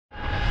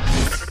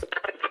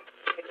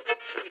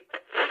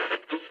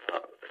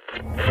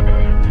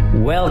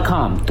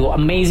Welcome to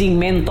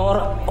Amazing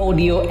Mentor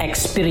Audio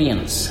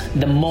Experience,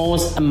 the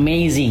most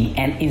amazing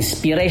and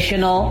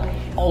inspirational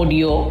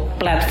audio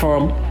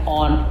platform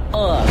on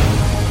earth.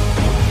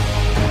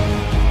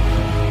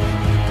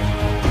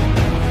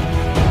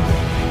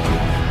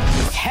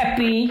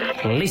 Happy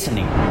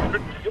listening.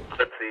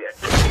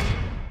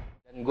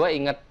 Dan gue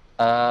inget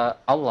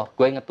Allah,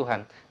 gue inget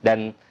Tuhan.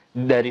 Dan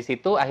dari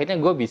situ akhirnya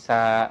gue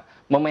bisa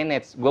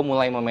gue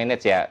mulai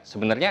memanage ya.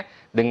 Sebenarnya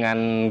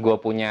dengan gue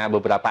punya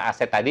beberapa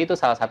aset tadi itu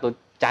salah satu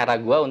cara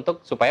gue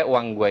untuk supaya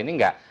uang gue ini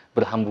nggak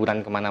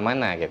berhamburan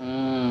kemana-mana gitu.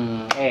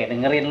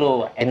 Dengerin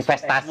lu,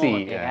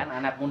 Investasi, ya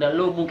kan? Anak muda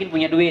lu mungkin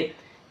punya duit,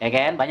 ya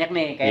kan? Banyak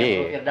nih kayak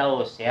Bro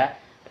Firdaus ya.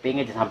 Tapi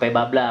ingat sampai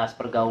bablas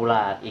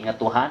pergaulan, ingat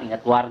Tuhan,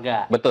 ingat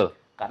keluarga. Betul.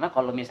 Karena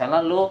kalau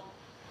misalnya lu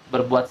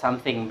berbuat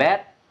something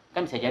bad,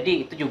 kan bisa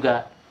jadi itu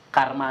juga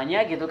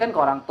karmanya gitu kan ke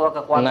orang tua, ke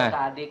keluarga,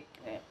 ke adik.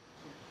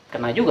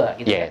 Kena juga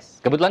gitu.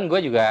 Yes. Kebetulan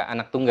gue juga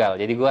anak tunggal,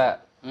 jadi gue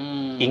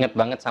inget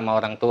banget sama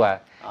orang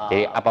tua.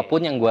 Jadi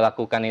apapun yang gue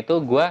lakukan itu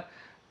gue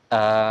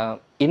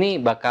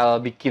ini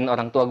bakal bikin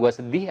orang tua gue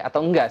sedih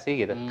atau enggak sih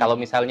gitu. Kalau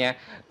misalnya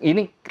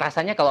ini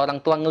rasanya kalau orang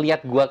tua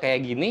ngelihat gue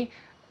kayak gini,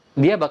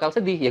 dia bakal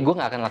sedih, ya gue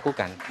nggak akan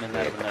lakukan.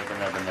 Benar.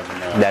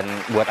 Dan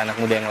buat anak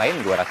muda yang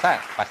lain, gue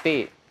rasa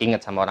pasti inget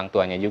sama orang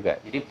tuanya juga.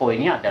 Jadi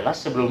poinnya adalah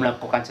sebelum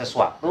melakukan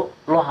sesuatu,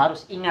 lo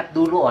harus ingat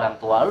dulu orang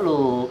tua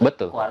lo,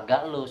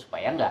 keluarga lo,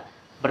 supaya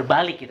nggak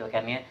berbalik gitu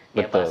kan ya.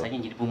 Ya bahasanya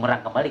jadi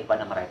bumerang kembali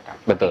kepada mereka.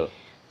 Betul.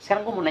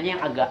 Sekarang gue mau nanya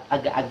yang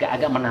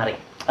agak menarik.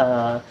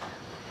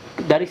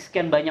 Dari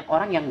sekian banyak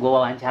orang yang gue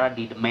wawancara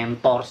di The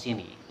Mentors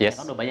ini,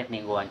 kan udah banyak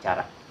nih gue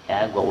wawancara.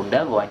 Ya, gue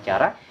undang, gue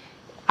wawancara.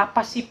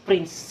 Apa sih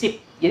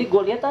prinsip? Jadi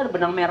gue lihat ada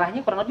benang merahnya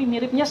kurang lebih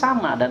miripnya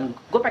sama, dan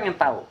gue pengen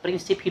tahu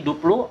prinsip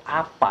hidup lo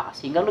apa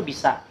sehingga lo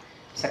bisa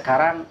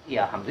sekarang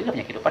ya alhamdulillah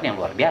punya kehidupan yang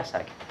luar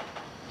biasa gitu.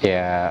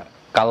 Ya,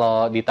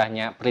 kalau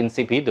ditanya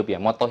prinsip hidup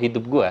ya, moto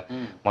hidup gue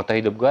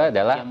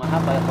adalah Yamaha,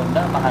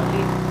 Honda, apa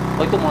Harley?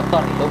 Oh itu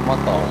motor, itu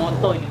motor.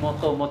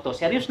 Moto.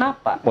 Serius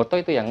kenapa? Moto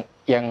itu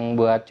yang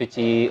buat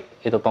cuci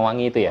itu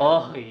pewangi itu ya?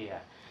 Oh iya.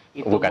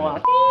 Itu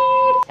bukan.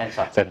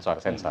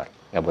 Sensor.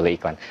 Nggak boleh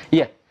iklan.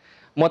 Iya.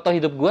 Moto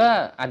hidup gue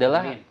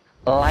adalah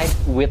life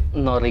with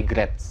no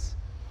regrets.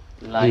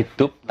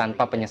 Hidup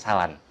tanpa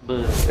penyesalan.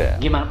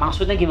 Gimana?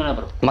 Maksudnya gimana,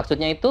 Bro?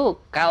 Maksudnya itu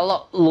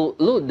kalau lu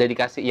udah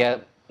dikasih ya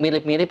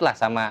mirip-mirip lah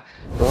sama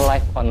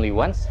life only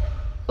once,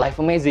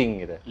 life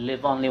amazing gitu.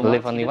 Live only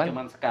once,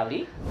 cuma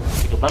sekali,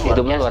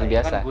 hidupnya luar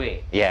biasa. Kan gue.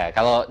 Ya,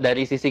 kalau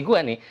dari sisi gue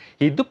nih,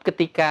 hidup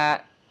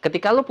ketika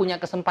lu punya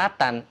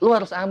kesempatan, lu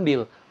harus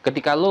ambil.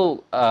 Ketika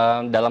lu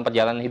dalam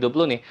perjalanan hidup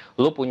lu nih,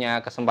 lu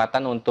punya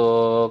kesempatan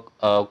untuk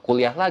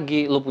kuliah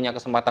lagi, lu punya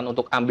kesempatan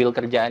untuk ambil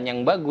kerjaan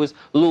yang bagus,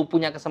 lu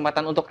punya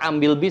kesempatan untuk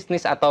ambil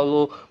bisnis atau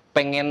lu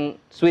pengen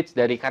switch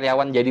dari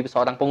karyawan jadi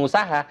seorang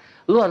pengusaha,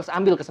 lu harus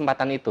ambil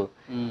kesempatan itu.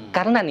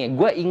 Karena nih,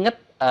 gue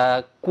inget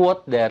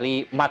quote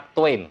dari Mark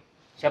Twain.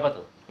 Siapa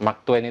tuh?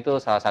 Mark Twain itu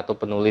salah satu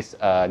penulis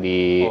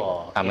di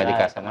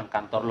Amerika sana. Teman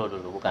kantor lo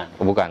dulu, bukan?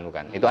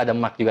 Bukan. Itu ada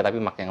Mark juga,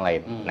 tapi Mark yang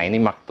lain. Nah, ini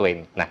Mark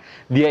Twain. Nah,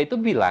 dia itu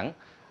bilang,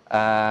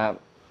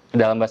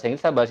 dalam bahasa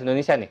Inggris atau bahasa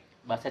Indonesia nih?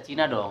 Bahasa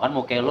Cina dong, kan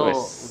muka lo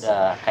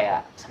udah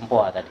kayak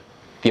sempoa tadi.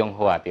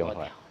 Tionghoa.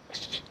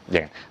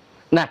 Jangan.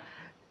 Nah,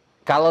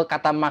 kalau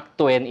kata Mark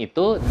Twain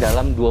itu,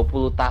 dalam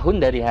 20 tahun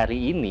dari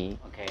hari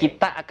ini,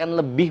 kita akan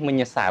lebih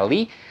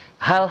menyesali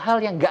hal-hal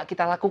yang nggak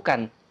kita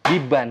lakukan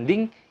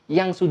dibanding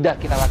yang sudah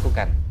kita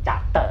lakukan.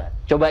 Catat.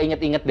 Coba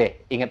inget-inget deh,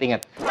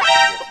 inget-inget.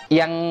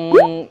 Yang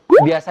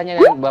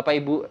biasanya Bapak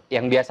Ibu,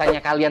 yang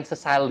biasanya kalian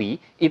sesali,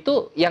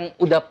 itu yang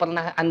udah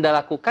pernah Anda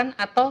lakukan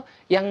atau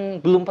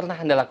yang belum pernah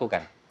Anda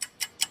lakukan?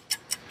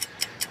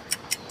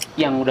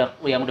 Yang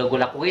udah gue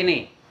lakuin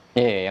nih.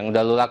 Iya, yang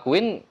udah lu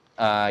lakuin,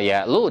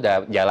 ya lu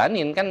udah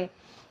jalanin kan,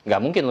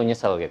 nggak mungkin lu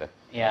nyesel gitu.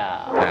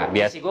 Ya, nah,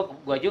 biasa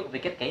gue juga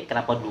pikir kayak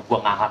kenapa dulu gue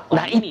nggak ngelakuin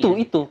nah, ini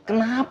itu.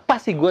 Kenapa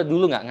sih gue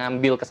dulu nggak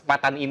ngambil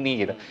kesempatan ini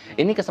gitu?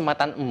 Ini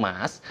kesempatan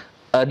emas,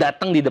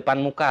 datang di depan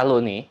muka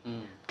lo nih,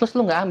 terus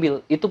lo nggak ambil,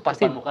 itu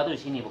pasti. Depan muka tuh di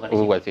sini, bukan di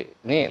sini. Sih.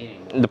 Ini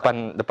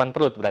depan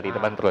perut berarti,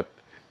 depan perut.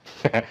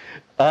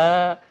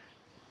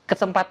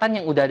 Kesempatan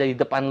yang udah ada di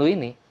depan lo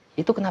ini,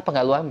 itu kenapa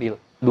nggak lo ambil?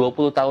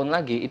 20 tahun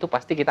lagi, itu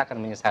pasti kita akan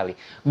menyesali.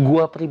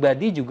 Gua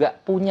pribadi juga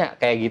punya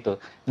kayak gitu.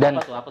 Dan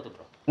apa tuh,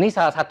 Bro? Ini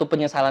salah satu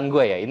penyesalan gue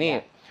ya.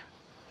 Ini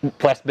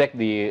flashback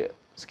di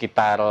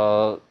sekitar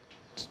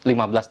 15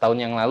 tahun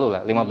yang lalu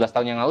lah. 15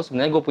 tahun yang lalu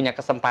sebenarnya gue punya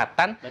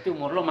kesempatan. Berarti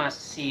umur lo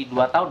masih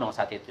 2 tahun dong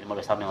saat itu,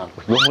 15 tahun yang lalu?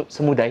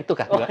 Semudah itu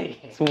kah?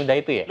 Iya. Semudah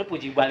itu ya? Lu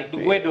puji balik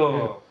gue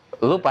dong.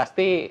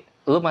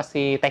 Lu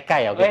masih TK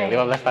ya waktu itu,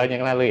 15 tahun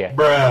yang lalu ya?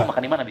 Lu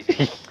makan di mana di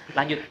sini?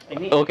 Lanjut.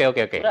 Ini Oke.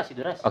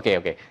 Durasi.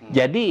 Oke.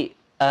 Jadi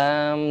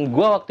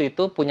gue waktu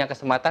itu punya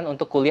kesempatan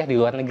untuk kuliah di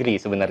luar negeri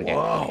sebenarnya.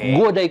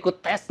 Gue udah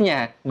ikut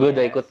tesnya,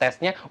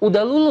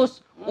 udah lulus,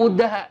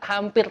 udah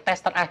hampir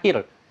tes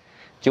terakhir.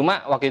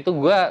 Cuma waktu itu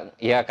gue,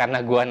 ya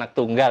karena gue anak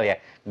tunggal,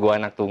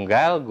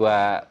 gue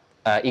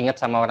inget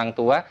sama orang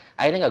tua,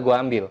 akhirnya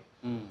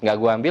nggak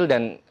gue ambil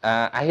dan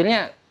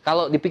akhirnya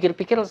kalau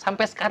dipikir-pikir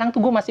sampai sekarang tuh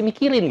gue masih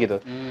mikirin gitu.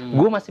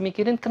 Gue masih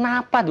mikirin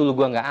kenapa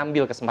dulu gue nggak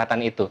ambil kesempatan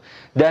itu.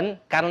 Dan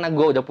karena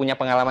gue udah punya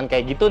pengalaman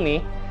kayak gitu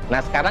nih,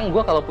 nah sekarang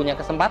gue kalau punya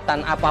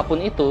kesempatan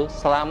apapun itu,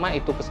 selama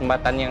itu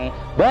kesempatan yang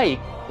baik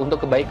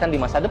untuk kebaikan di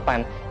masa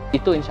depan,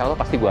 itu insya Allah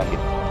pasti gue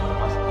ambil.